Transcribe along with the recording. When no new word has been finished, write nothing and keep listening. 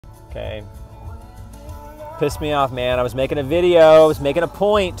Okay. Pissed me off, man. I was making a video. I was making a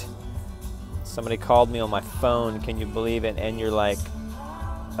point. Somebody called me on my phone. Can you believe it? And you're like,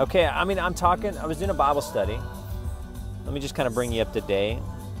 okay, I mean, I'm talking. I was doing a Bible study. Let me just kind of bring you up to date.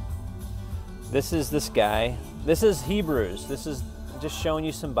 This is this guy. This is Hebrews. This is just showing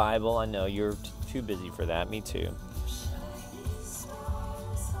you some Bible. I know you're too busy for that. Me too.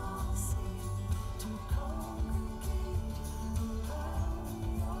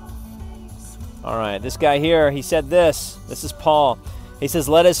 All right, this guy here, he said this. This is Paul. He says,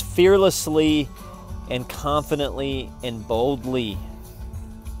 let us fearlessly and confidently and boldly.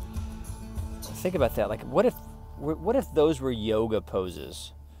 Think about that. Like, what if those were yoga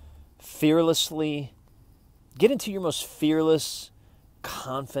poses? Fearlessly, get into your most fearless,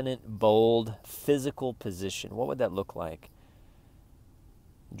 confident, bold, physical position. What would that look like?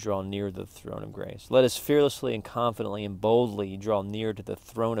 Draw near the throne of grace. Let us fearlessly and confidently and boldly draw near to the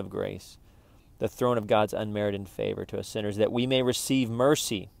throne of grace, the throne of God's unmerited favor to us sinners, that we may receive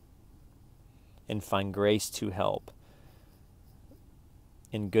mercy and find grace to help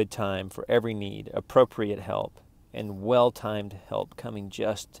in good time for every need, appropriate help, and well-timed help coming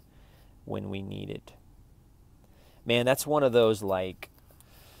just when we need it. Man, that's one of those like,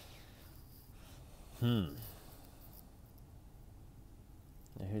 Now,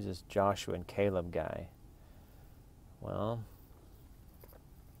 who's this Joshua and Caleb guy? Well,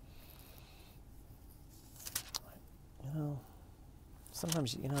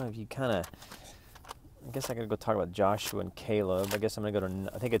 sometimes, if you kind of, I guess I gotta go talk about Joshua and Caleb. I guess I'm gonna go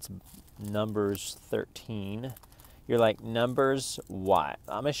to, I think it's Numbers 13. You're like, Numbers what?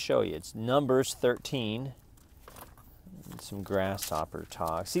 I'm gonna show you. It's Numbers 13. Some grasshopper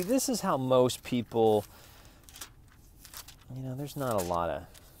talk. See, this is how most people, there's not a lot of,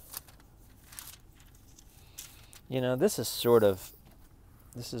 this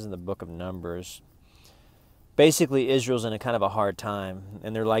is in the book of Numbers. Basically, Israel's in a kind of a hard time,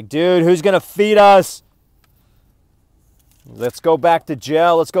 and they're like, dude, who's going to feed us? Let's go back to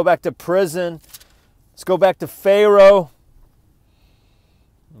jail. Let's go back to prison. Let's go back to Pharaoh.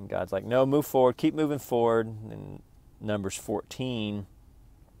 And God's like, no, move forward. Keep moving forward. And Numbers 14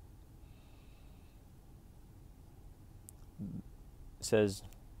 says,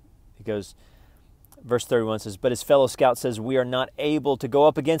 he goes, verse 31 says, but his fellow scout says, we are not able to go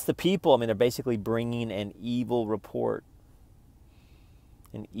up against the people. I mean, they're basically bringing an evil report.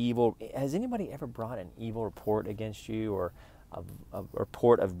 Has anybody ever brought an evil report against you, or a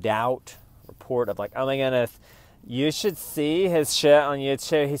report of doubt, report of like, oh my goodness, you should see his shit on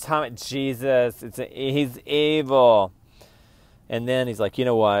YouTube. He's talking about Jesus. He's evil. And then he's like, you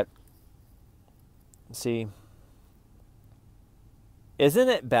know what? See, isn't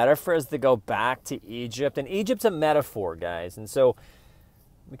it better for us to go back to Egypt? And Egypt's a metaphor, guys. And so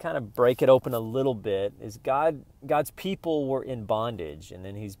we kind of break it open a little bit. Is God's people were in bondage, and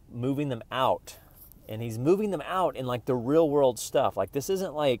then he's moving them out. And he's moving them out in like the real world stuff. Like, this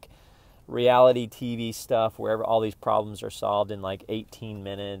isn't like reality TV stuff wherever all these problems are solved in like 18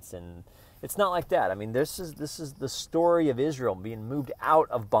 minutes, and it's not like that. I mean, this is the story of Israel being moved out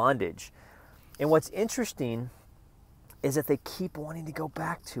of bondage. And what's interesting is that they keep wanting to go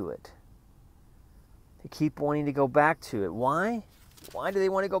back to it. They keep wanting to go back to it. Why? Why do they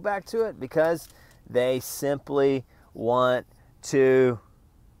want to go back to it? Because they simply want to.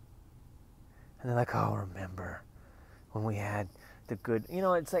 And they're like, oh, remember when we had the good,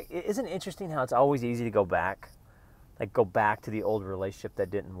 it's like, isn't it interesting how it's always easy to go back? Like, go back to the old relationship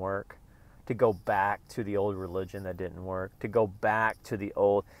that didn't work, to go back to the old religion that didn't work, to go back to the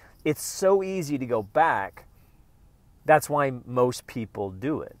old. It's so easy to go back. That's why most people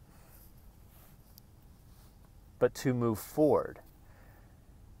do it. But to move forward.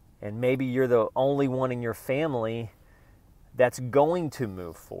 And maybe you're the only one in your family that's going to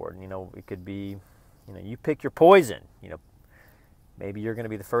move forward. It could be, you pick your poison. Maybe you're going to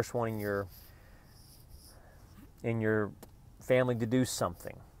be the first one in your family to do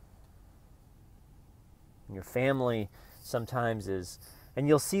something. And your family sometimes is, and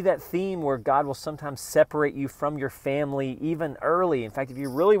you'll see that theme where God will sometimes separate you from your family even early. In fact, if you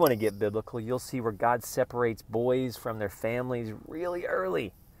really want to get biblical, you'll see where God separates boys from their families really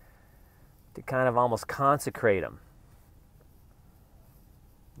early to kind of almost consecrate them.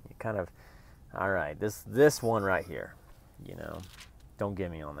 You kind of, all right, this one right here, don't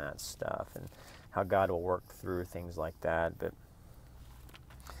get me on that stuff and how God will work through things like that. But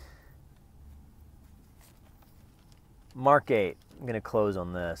Mark 8, I'm going to close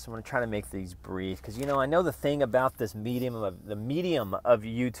on this. I'm going to try to make these brief because, I know the thing about this medium of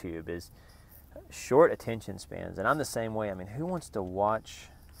YouTube is short attention spans. And I'm the same way. I mean, who wants to watch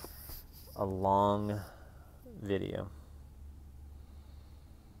a long video,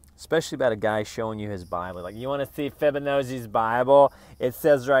 especially about a guy showing you his Bible. Like, you want to see Fibonojji's Bible? It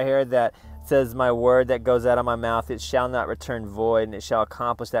says right here that it says, my word that goes out of my mouth, it shall not return void, and it shall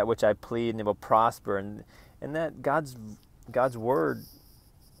accomplish that which I plead, and it will prosper. And that God's word,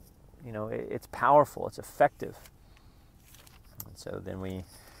 you know, it's powerful, it's effective. And so then if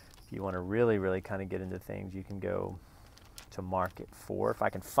you want to really, really kind of get into things, you can go to Mark 4. If I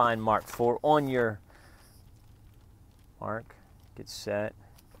can find Mark 4 on your Mark, get set.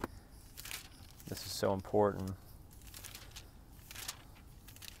 This is so important.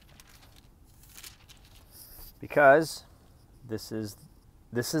 Because this is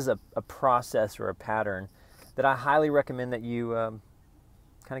a process or a pattern that I highly recommend that you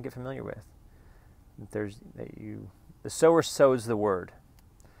kind of get familiar with. The sower sows the word.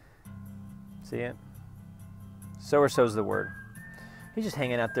 See it? Sower sows the word. He's just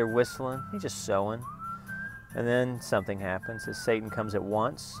hanging out there whistling. He's just sowing. And then something happens as Satan comes at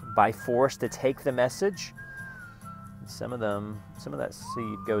once by force to take the message. And some of that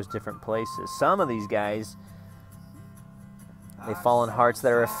seed goes different places. Some of these guys, they fall in hearts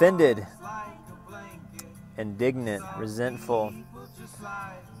that are offended, indignant, resentful.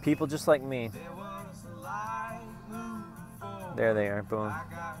 People just like me. There they are. Boom.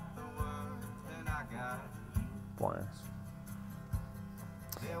 Blindness.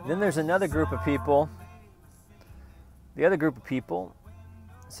 Then there's another group of people. The other group of people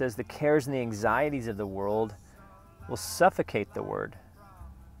says the cares and the anxieties of the world will suffocate the word.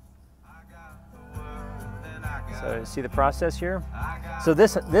 So see the process here? So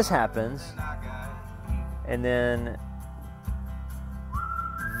this happens, and then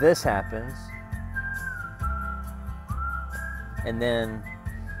this happens, and then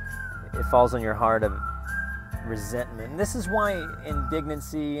it falls on your heart of resentment. And this is why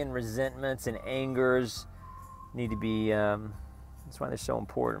indignancy and resentments and angers need to be, that's why they're so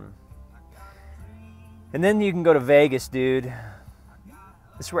important. And then you can go to Vegas, dude.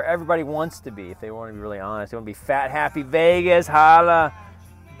 This is where everybody wants to be, if they want to be really honest. They want to be fat, happy Vegas, holla.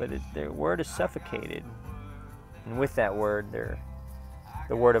 But their word is suffocated. And with that word,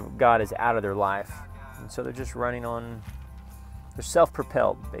 the word of God is out of their life. And so they're just running on, they're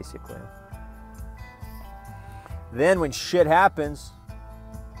self-propelled, basically. Then when shit happens,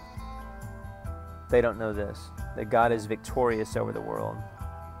 they don't know this, that God is victorious over the world.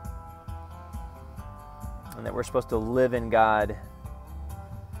 And that we're supposed to live in God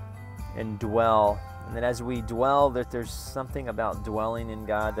and dwell. And that as we dwell, that there's something about dwelling in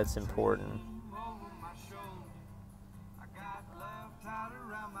God that's important.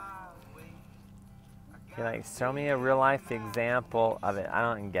 You're like, show me a real life example of it. I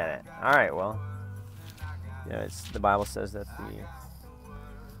don't get it. All right, well, you know, the Bible says that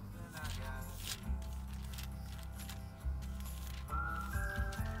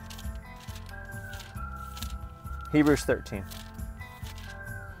Hebrews 13.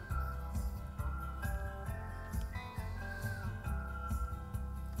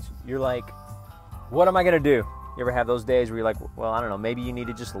 You're like, what am I going to do? You ever have those days where you're like, well, I don't know, maybe you need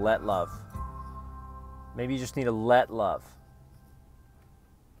to just let love. Maybe you just need to let love.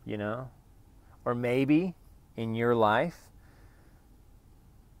 You know? Or maybe in your life,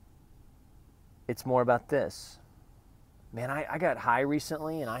 it's more about this. Man, I got high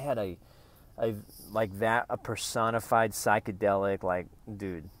recently, and I had a personified psychedelic, like,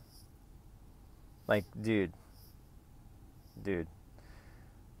 dude.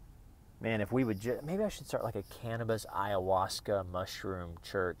 Man, if we would maybe I should start like a cannabis ayahuasca mushroom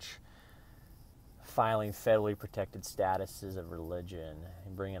church, filing federally protected statuses of religion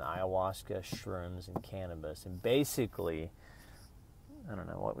and bringing ayahuasca, shrooms, and cannabis, and basically, I don't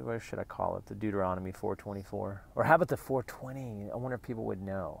know, what should I call it? The Deuteronomy 4:24, or how about the 4:20? I wonder if people would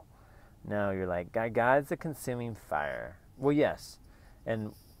know. No, you're like, God's a consuming fire. Well, yes,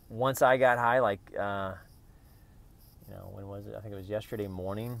 and once I got high, like, when was it? I think it was yesterday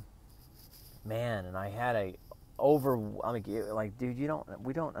morning. Man, and I had dude,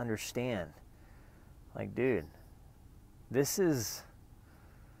 we don't understand. Like, dude, this is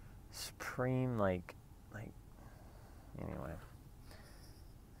supreme, like, anyway.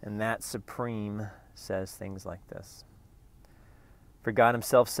 And that supreme says things like this. For God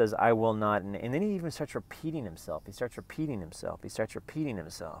himself says, I will not. And then he even starts repeating himself. He starts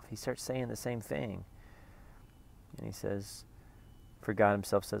saying the same thing. And he says, for God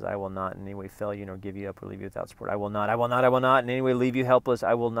himself says, I will not in any way fail you, nor give you up or leave you without support. I will not in any way leave you helpless.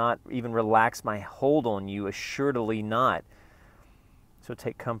 I will not even relax my hold on you, assuredly not. So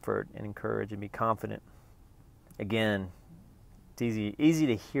take comfort and encourage and be confident. Again, it's easy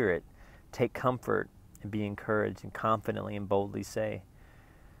to hear it. take comfort and be encouraged and confidently and boldly say.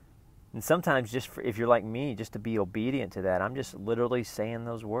 And sometimes just if you're like me, just to be obedient to that, I'm just literally saying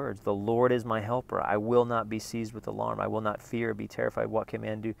those words. The Lord is my helper. I will not be seized with alarm. I will not fear, be terrified. What can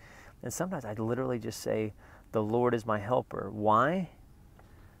man do? And sometimes I literally just say, the Lord is my helper. Why?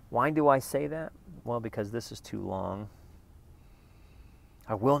 Why do I say that? Well, because this is too long.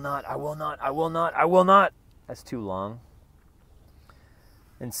 I will not, I will not, I will not, I will not. That's too long.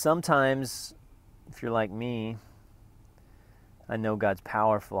 And sometimes, if you're like me, I know God's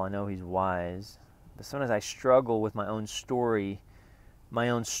powerful. I know He's wise. But sometimes I struggle with my own story. My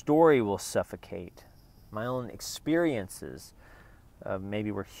own story will suffocate. My own experiences,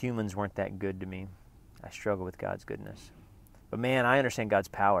 maybe where humans weren't that good to me. I struggle with God's goodness. But man, I understand God's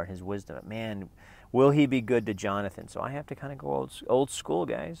power, His wisdom. Man, will He be good to Jonathan? So I have to kind of go old school,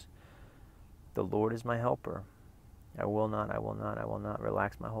 guys. The Lord is my helper. I will not, I will not, I will not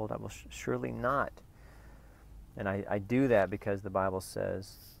relax my hold. I will surely not. And I do that because the Bible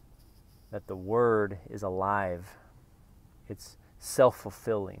says that the Word is alive. It's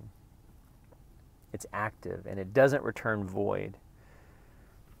self-fulfilling. It's active, and it doesn't return void.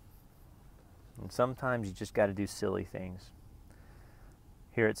 And sometimes you just got to do silly things.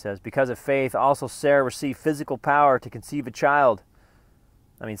 Here it says, because of faith, also Sarah received physical power to conceive a child.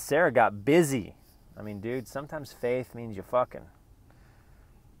 I mean, Sarah got busy. I mean, dude, sometimes faith means you fucking.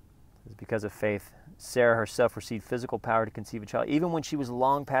 It's because of faith, Sarah herself received physical power to conceive a child, even when she was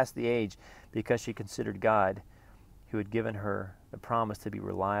long past the age, because she considered God, who had given her the promise, to be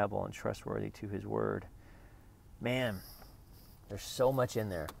reliable and trustworthy to His word. Man, there's so much in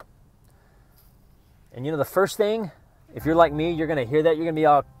there. And you know, the first thing, if you're like me, you're going to hear that, you're going to be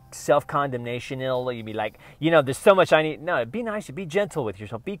all self-condemnational. You'll be like, you know, there's so much I need. No, be nice, be gentle with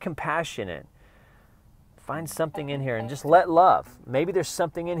yourself, be compassionate. Find something in here and just let love. Maybe there's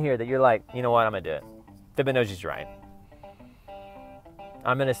something in here that you're like, you know what, I'm going to do it. Fibonacci's right.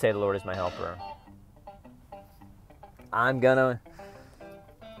 I'm going to say the Lord is my helper. I'm going to...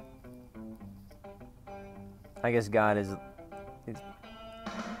 I guess God is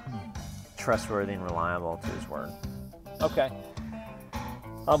trustworthy and reliable to His word. Okay.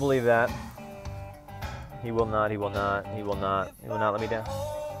 I'll believe that. He will not, He will not, He will not, He will not let me down.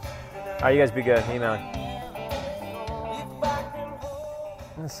 All right, you guys be good. Email me.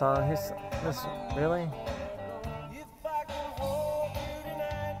 This song, this, really?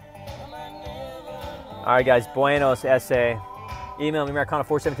 All right, guys, buenos, essay. Email me,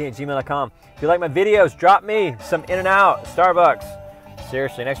 Americana417@gmail.com. If you like my videos, drop me some In-N-Out, Starbucks.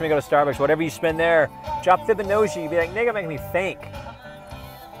 Seriously, next time you go to Starbucks, whatever you spend there, drop Fibonacci. Be like, nigga, make me think.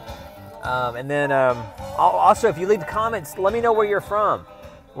 And then also, if you leave comments, let me know where you're from.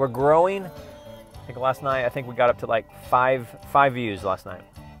 We're growing. I think last night, we got up to like five views last night.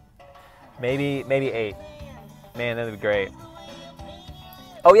 Maybe 8. Man, that would be great.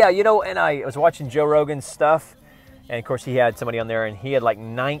 Oh yeah, you know, and I was watching Joe Rogan's stuff, and of course he had somebody on there, and he had like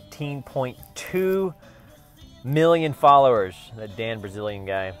 19.2 million followers. That Bilzerian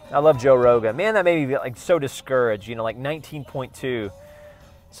guy. I love Joe Rogan. Man, that made me like so discouraged. You know, like 19.2.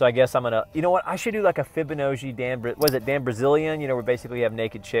 So I guess I'm gonna. You know what? I should do like a Fibonacci Dan Bilzerian. You know, where basically you have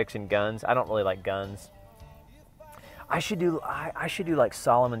naked chicks and guns. I don't really like guns. I should do like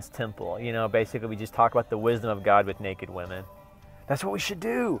Solomon's Temple. You know, basically we just talk about the wisdom of God with naked women. That's what we should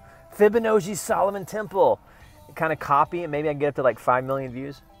do. Fibonacci's Solomon Temple. Kind of copy it. Maybe I can get up to like 5 million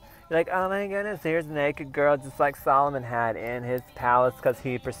views. You're like, oh my goodness, here's a naked girl just like Solomon had in his palace because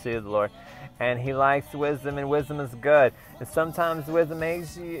he pursued the Lord. And he likes wisdom, and wisdom is good. And sometimes wisdom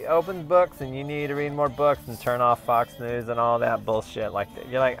makes you open books, and you need to read more books and turn off Fox News and all that bullshit like that.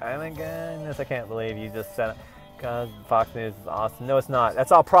 You're like, oh my goodness, I can't believe you just said it. God, Fox News is awesome. No, it's not.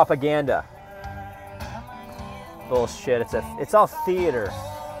 That's all propaganda. Bullshit. It's all theater.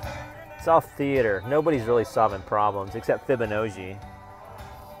 It's all theater. Nobody's really solving problems except Fibonacci.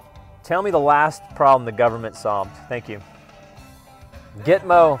 Tell me the last problem the government solved. Thank you.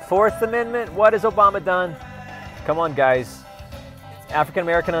 Gitmo, Fourth Amendment. What has Obama done? Come on, guys. African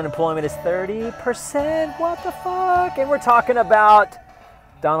American unemployment is 30%. What the fuck? And we're talking about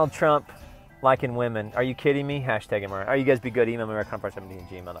Donald Trump liking women. Are you kidding me? Hashtag MRI. Are you guys be good? Email me,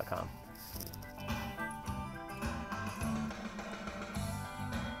 Americana417@gmail.com.